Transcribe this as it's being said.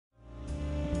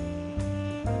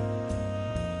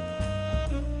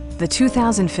the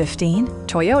 2015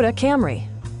 Toyota Camry.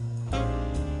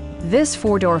 This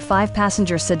four-door,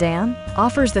 five-passenger sedan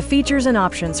offers the features and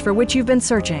options for which you've been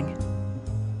searching.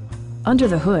 Under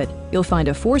the hood, you'll find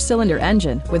a four-cylinder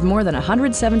engine with more than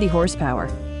 170 horsepower.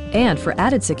 And for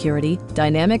added security,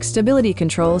 dynamic stability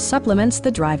control supplements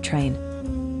the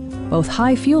drivetrain. Both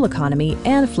high fuel economy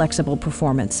and flexible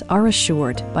performance are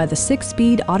assured by the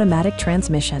 6-speed automatic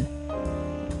transmission.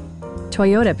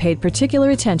 Toyota paid particular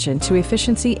attention to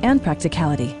efficiency and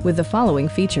practicality with the following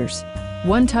features: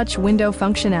 one-touch window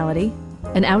functionality,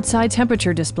 an outside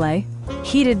temperature display,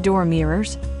 heated door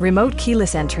mirrors, remote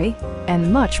keyless entry,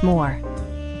 and much more.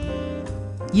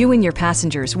 You and your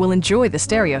passengers will enjoy the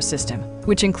stereo system,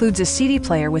 which includes a CD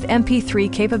player with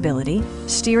MP3 capability,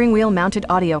 steering wheel mounted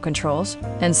audio controls,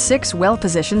 and 6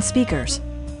 well-positioned speakers.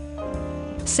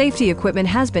 Safety equipment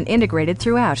has been integrated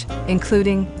throughout,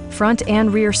 including front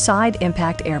and rear side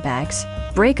impact airbags,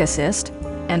 brake assist,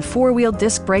 and 4-wheel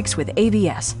disc brakes with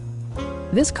ABS.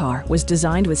 This car was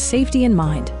designed with safety in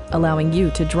mind, allowing you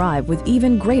to drive with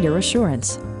even greater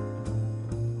assurance.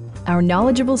 Our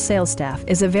knowledgeable sales staff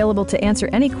is available to answer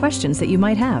any questions that you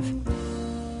might have.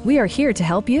 We are here to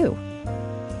help you.